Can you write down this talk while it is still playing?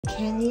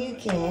Can you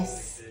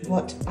guess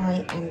what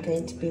I am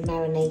going to be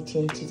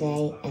marinating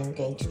today and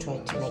going to try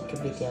to make a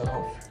video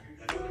of?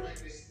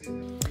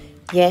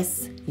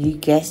 Yes, you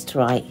guessed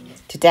right.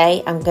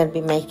 Today I'm going to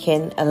be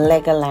making a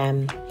leg of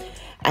lamb,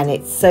 and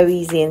it's so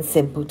easy and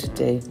simple to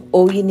do.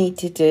 All you need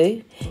to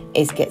do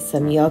is get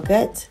some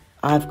yogurt.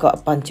 I've got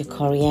a bunch of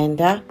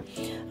coriander.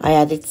 I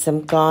added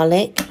some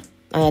garlic.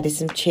 I added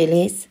some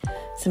chilies,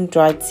 some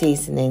dried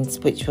seasonings,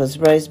 which was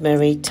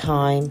rosemary,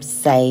 thyme,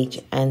 sage,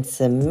 and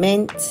some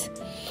mint.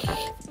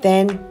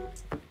 Then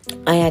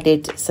I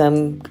added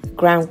some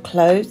ground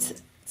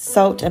cloves,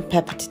 salt and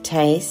pepper to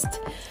taste,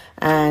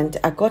 and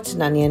I got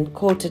an onion,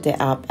 quartered it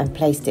up and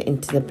placed it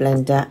into the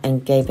blender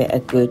and gave it a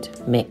good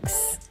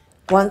mix.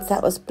 Once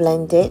that was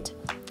blended,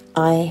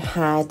 I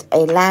had a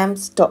lamb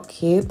stock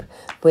cube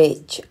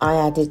which I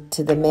added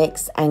to the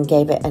mix and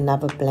gave it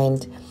another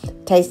blend.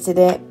 Tasted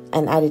it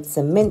and added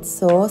some mint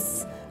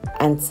sauce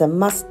and some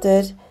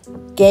mustard,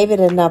 gave it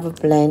another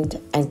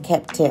blend and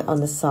kept it on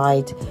the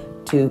side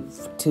to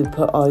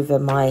put over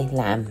my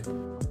lamb.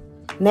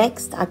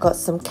 Next, I got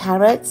some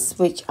carrots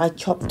which I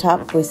chopped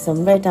up with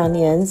some red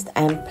onions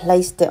and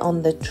placed it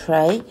on the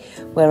tray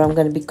where I'm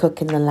going to be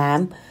cooking the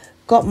lamb.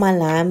 Got my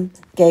lamb,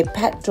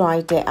 pat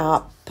dried it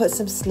up, put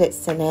some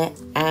slits in it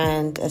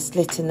and a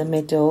slit in the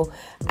middle,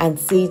 and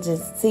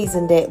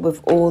seasoned it with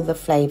all the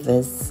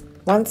flavours.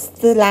 Once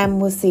the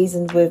lamb was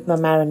seasoned with my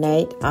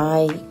marinade,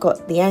 I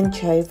got the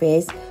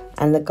anchovies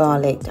and the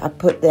garlic. I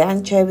put the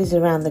anchovies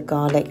around the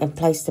garlic and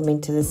placed them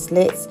into the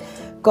slits.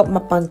 Got my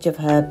bunch of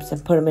herbs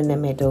and put them in the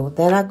middle.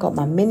 Then I got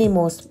my mini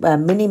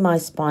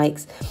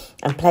mySpikes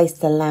and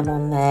placed the lamb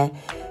on there.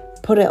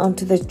 Put it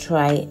onto the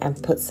tray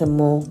and put some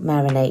more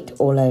marinade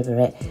all over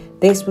it.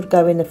 This would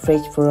go in the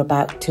fridge for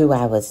about 2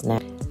 hours now.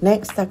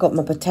 Next, I got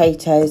my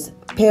potatoes,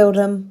 peeled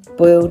them,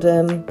 boiled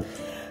them,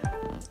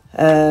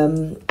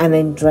 and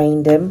then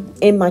drained them.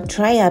 In my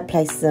tray, I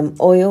placed some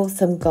oil,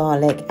 some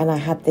garlic, and I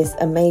had this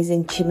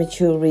amazing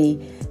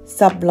chimichurri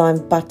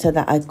sublime butter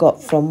that I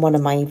got from one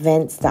of my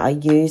events that I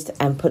used,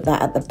 and put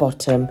that at the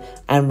bottom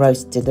and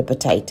roasted the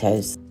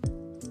potatoes.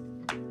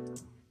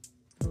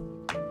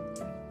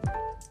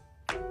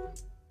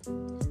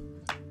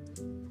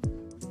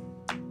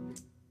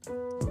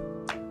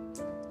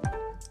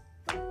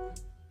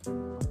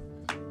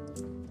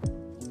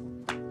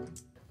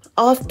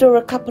 After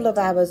a couple of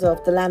hours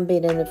of the lamb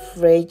being in the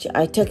fridge,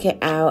 I took it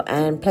out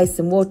and placed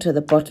some water at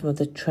the bottom of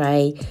the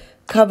tray,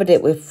 covered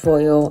it with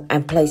foil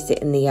and placed it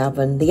in the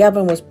oven. The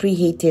oven was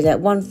preheated at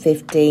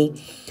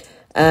 150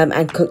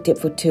 and cooked it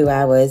for 2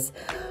 hours.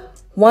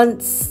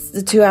 Once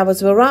the 2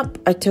 hours were up,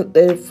 I took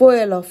the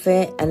foil off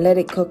it and let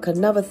it cook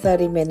another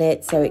 30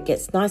 minutes so it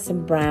gets nice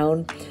and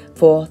brown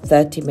for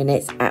 30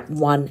 minutes at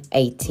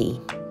 180.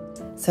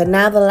 So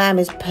now the lamb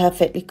is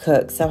perfectly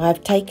cooked. So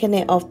I've taken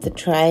it off the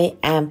tray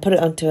and put it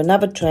onto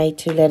another tray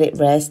to let it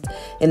rest.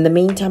 In the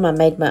meantime, I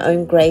made my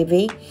own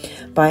gravy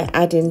by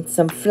adding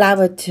some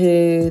flour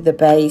to the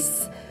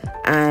base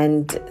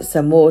and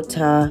some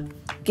water,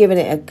 giving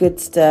it a good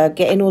stir,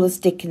 getting all the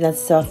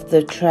stickiness off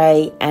the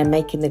tray and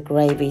making the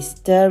gravy,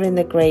 stirring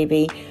the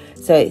gravy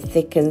so it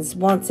thickens.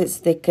 Once it's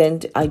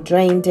thickened, I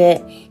drained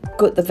it,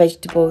 got the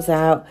vegetables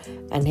out,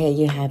 and here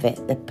you have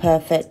it, the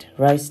perfect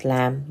roast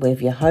lamb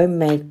with your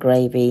homemade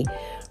gravy,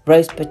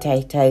 roast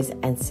potatoes,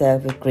 and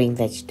serve with green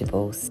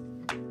vegetables.